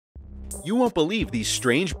You won't believe these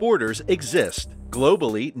strange borders exist.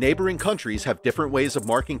 Globally, neighboring countries have different ways of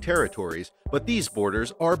marking territories, but these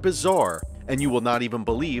borders are bizarre, and you will not even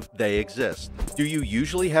believe they exist. Do you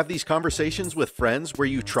usually have these conversations with friends where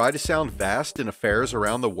you try to sound vast in affairs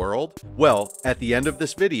around the world? Well, at the end of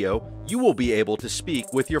this video, you will be able to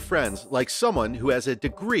speak with your friends like someone who has a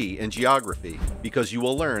degree in geography, because you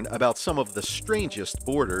will learn about some of the strangest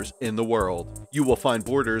borders in the world. You will find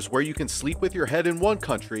borders where you can sleep with your head in one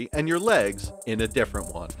country and your legs in a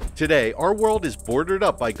different one. Today, our world is bordered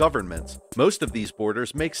up by governments. Most of these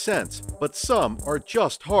borders make sense, but some are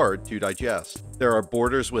just hard to digest. There are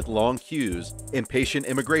borders with long queues, impatient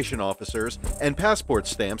immigration officers, and passport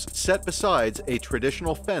stamps set beside a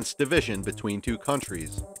traditional fence division between two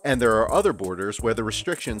countries. And there are other borders where the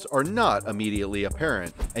restrictions are not immediately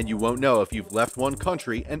apparent, and you won't know if you've left one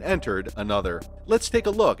country and entered another. Let's take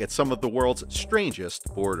a look at some of the world's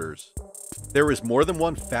strangest borders. There is more than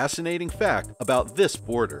one fascinating fact about this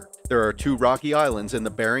border. There are two rocky islands in the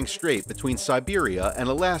Bering Strait between Siberia and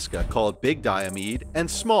Alaska called Big Diomede and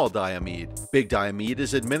Small Diomede. Big Diomede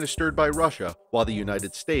is administered by Russia, while the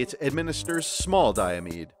United States administers Small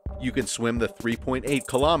Diomede. You can swim the 3.8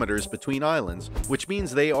 kilometers between islands, which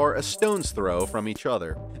means they are a stone's throw from each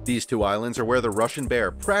other. These two islands are where the Russian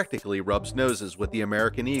bear practically rubs noses with the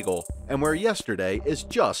American eagle, and where yesterday is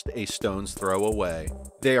just a stone's throw away.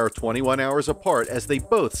 They are 21 hours apart as they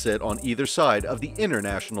both sit on either side of the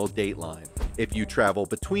international date line. If you travel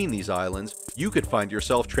between these islands, you could find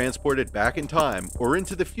yourself transported back in time or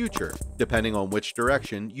into the future, depending on which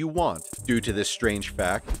direction you want. Due to this strange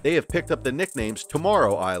fact, they have picked up the nicknames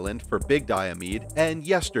Tomorrow Island for Big Diomede and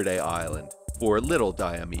Yesterday Island for Little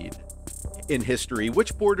Diomede. In history,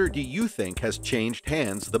 which border do you think has changed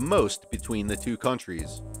hands the most between the two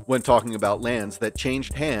countries? When talking about lands that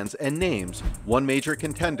changed hands and names, one major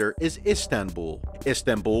contender is Istanbul.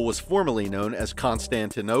 Istanbul was formerly known as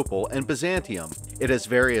Constantinople and Byzantium. It has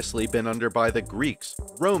variously been under by the Greeks,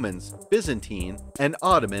 Romans, Byzantine, and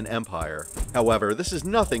Ottoman Empire. However, this is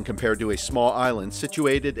nothing compared to a small island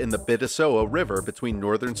situated in the Bidasoa River between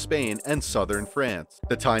northern Spain and southern France.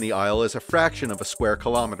 The tiny isle is a fraction of a square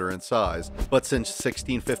kilometer in size, but since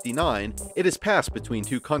 1659, it has passed between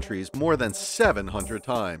two countries more than 700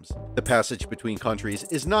 times. The passage between countries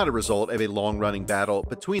is not a result of a long-running battle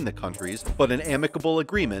between the countries, but an amicable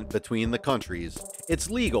agreement between the countries. It's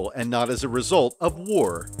legal and not as a result of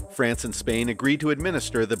war. France and Spain agreed to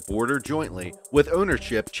administer the border jointly, with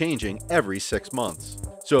ownership changing every 6 months.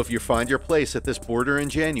 So if you find your place at this border in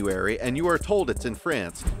January and you are told it's in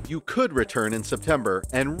France, you could return in September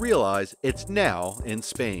and realize it's now in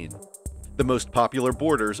Spain. The most popular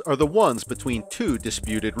borders are the ones between two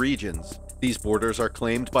disputed regions. These borders are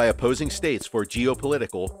claimed by opposing states for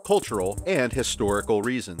geopolitical, cultural, and historical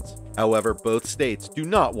reasons. However, both states do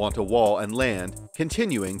not want a wall and land,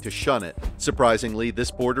 continuing to shun it. Surprisingly, this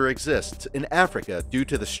border exists in Africa due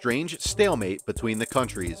to the strange stalemate between the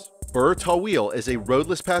countries. Bur Tawil is a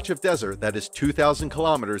roadless patch of desert that is 2,000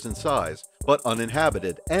 kilometers in size, but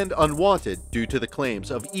uninhabited and unwanted due to the claims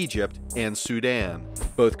of Egypt and Sudan.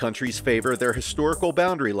 Both countries favor their historical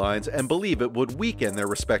boundary lines and believe it would weaken their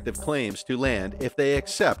respective claims to land if they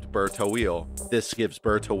accept Bur Tawil. This gives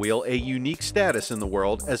Bur Tawil a unique status in the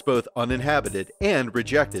world as both uninhabited and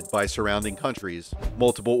rejected by surrounding countries.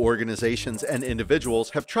 Multiple organizations and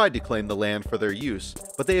individuals have tried to claim the land for their use,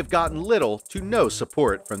 but they have gotten little to no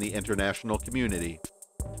support from the international community.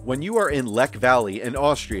 When you are in Lech Valley in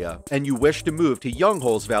Austria and you wish to move to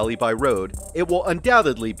Jungholz Valley by road, it will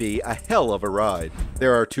undoubtedly be a hell of a ride.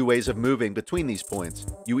 There are two ways of moving between these points.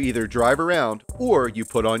 You either drive around or you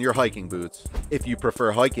put on your hiking boots. If you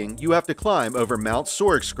prefer hiking, you have to climb over Mount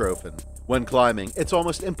Sorgskrofen. When climbing, it's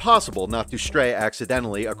almost impossible not to stray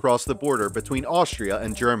accidentally across the border between Austria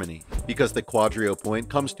and Germany, because the Quadrio point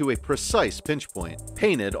comes to a precise pinch point,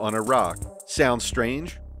 painted on a rock. Sounds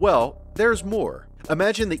strange? Well, there's more.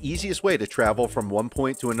 Imagine the easiest way to travel from one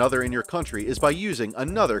point to another in your country is by using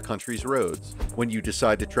another country's roads. When you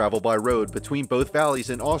decide to travel by road between both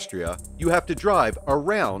valleys in Austria, you have to drive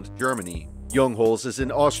around Germany. Jungholz is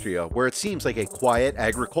in Austria, where it seems like a quiet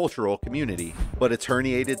agricultural community, but its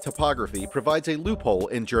herniated topography provides a loophole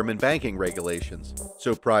in German banking regulations,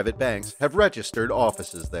 so private banks have registered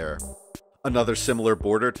offices there. Another similar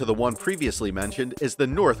border to the one previously mentioned is the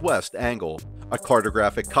northwest angle. A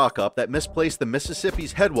cartographic cock-up that misplaced the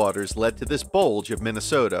Mississippi's headwaters led to this bulge of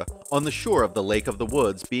Minnesota on the shore of the Lake of the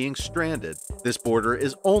Woods being stranded. This border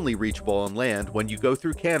is only reachable on land when you go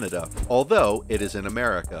through Canada, although it is in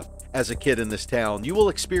America. As a kid in this town, you will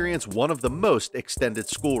experience one of the most extended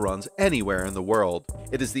school runs anywhere in the world.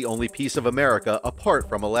 It is the only piece of America apart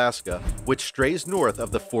from Alaska, which strays north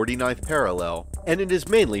of the 49th parallel, and it is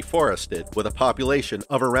mainly forested, with a population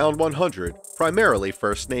of around 100, primarily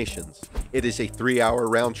First Nations. It is a 3-hour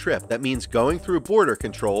round trip that means going through border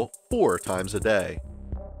control 4 times a day.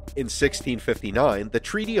 In 1659, the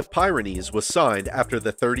Treaty of Pyrenees was signed after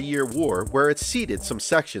the 30-Year War, where it ceded some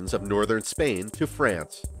sections of northern Spain to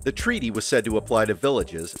France. The treaty was said to apply to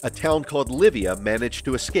villages. A town called Livia managed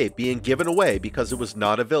to escape being given away because it was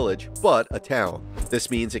not a village, but a town. This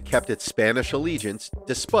means it kept its Spanish allegiance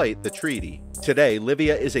despite the treaty. Today,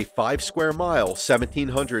 Livia is a 5-square-mile,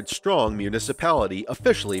 1,700-strong municipality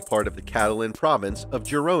officially part of the Catalan province of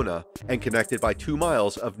Girona and connected by 2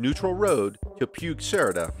 miles of neutral road to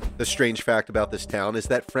Puigcerdà. The strange fact about this town is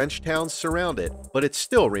that French towns surround it, but it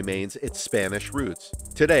still remains its Spanish roots.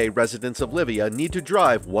 Today, residents of Livia need to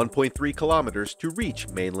drive 1.3 kilometers to reach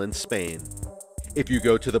mainland Spain. If you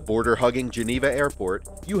go to the border-hugging Geneva airport,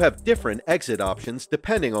 you have different exit options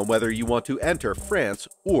depending on whether you want to enter France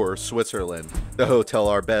or Switzerland. The Hotel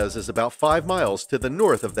Arbez is about 5 miles to the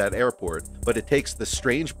north of that airport, but it takes the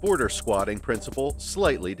strange border squatting principle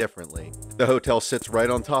slightly differently. The hotel sits right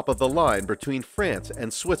on top of the line between France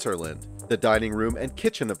and Switzerland. The dining room and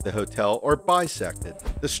kitchen of the hotel are bisected.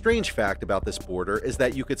 The strange fact about this border is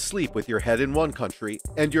that you could sleep with your head in one country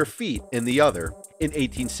and your feet in the other. In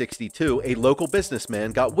 1862, a local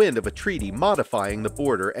businessman got wind of a treaty modifying the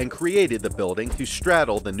border and created the building to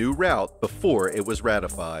straddle the new route before it was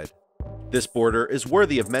ratified. This border is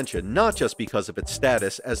worthy of mention not just because of its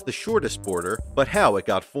status as the shortest border, but how it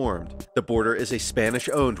got formed. The border is a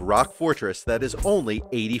Spanish-owned rock fortress that is only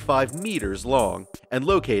 85 meters long and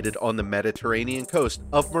located on the Mediterranean coast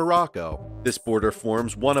of Morocco. This border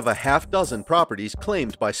forms one of a half-dozen properties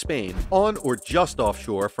claimed by Spain on or just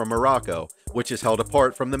offshore from Morocco, which is held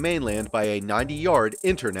apart from the mainland by a 90-yard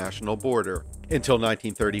international border. Until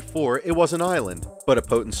 1934, it was an island, but a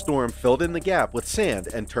potent storm filled in the gap with sand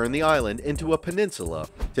and turned the island into a peninsula.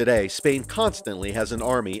 Today, Spain constantly has an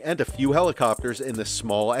army and a few helicopters in this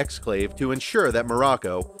small exclave to ensure that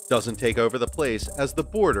Morocco doesn't take over the place, as the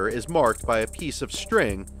border is marked by a piece of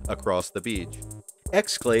string across the beach.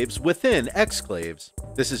 Exclaves within exclaves.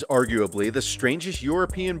 This is arguably the strangest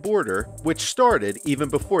European border, which started even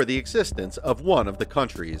before the existence of one of the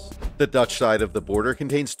countries. The Dutch side of the border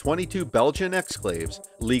contains 22 Belgian exclaves,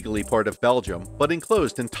 legally part of Belgium, but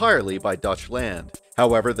enclosed entirely by Dutch land.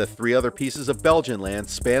 However, the 3 other pieces of Belgian land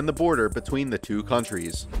span the border between the 2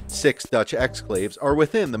 countries. 6 Dutch exclaves are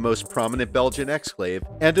within the most prominent Belgian exclave,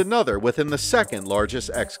 and another within the second largest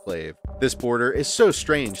exclave. This border is so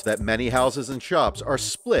strange that many houses and shops are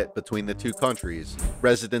split between the 2 countries.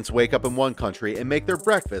 Residents wake up in one country and make their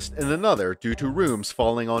breakfast in another due to rooms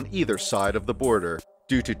falling on either side of the border.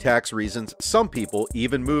 Due to tax reasons, some people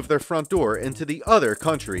even move their front door into the other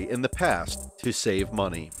country in the past to save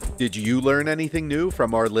money. Did you learn anything new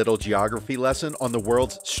from our little geography lesson on the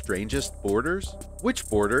world's strangest borders? Which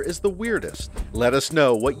border is the weirdest? Let us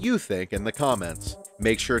know what you think in the comments.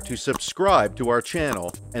 Make sure to subscribe to our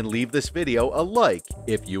channel and leave this video a like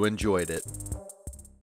if you enjoyed it.